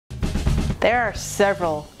There are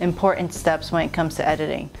several important steps when it comes to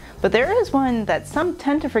editing, but there is one that some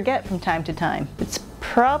tend to forget from time to time. It's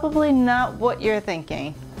probably not what you're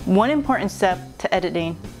thinking. One important step to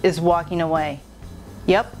editing is walking away.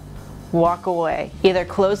 Yep, walk away. Either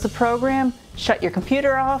close the program, shut your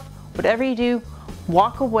computer off, whatever you do,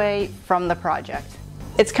 walk away from the project.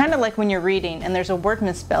 It's kind of like when you're reading and there's a word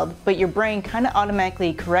misspelled, but your brain kind of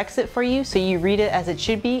automatically corrects it for you so you read it as it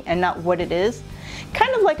should be and not what it is.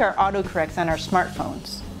 Kind of like our autocorrects on our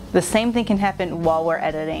smartphones. The same thing can happen while we're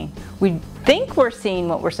editing. We think we're seeing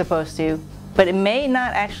what we're supposed to, but it may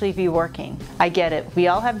not actually be working. I get it. We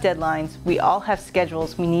all have deadlines. We all have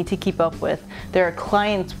schedules we need to keep up with. There are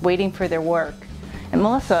clients waiting for their work. And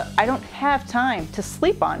Melissa, I don't have time to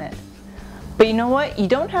sleep on it. But you know what? You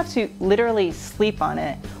don't have to literally sleep on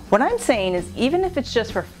it. What I'm saying is, even if it's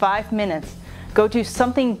just for 5 minutes, go do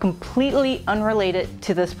something completely unrelated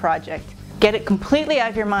to this project. Get it completely out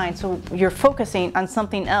of your mind so you're focusing on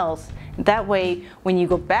something else. That way, when you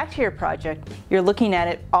go back to your project, you're looking at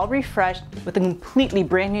it all refreshed with a completely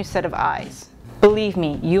brand new set of eyes. Believe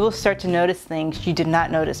me, you will start to notice things you did not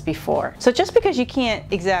notice before. So just because you can't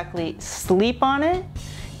exactly sleep on it,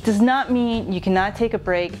 does not mean you cannot take a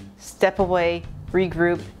break, step away,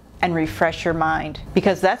 regroup, and refresh your mind,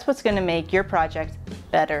 because that's what's going to make your project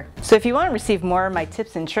better. So if you want to receive more of my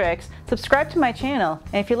tips and tricks, subscribe to my channel,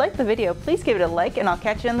 and if you like the video, please give it a like, and I'll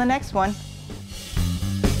catch you in the next one.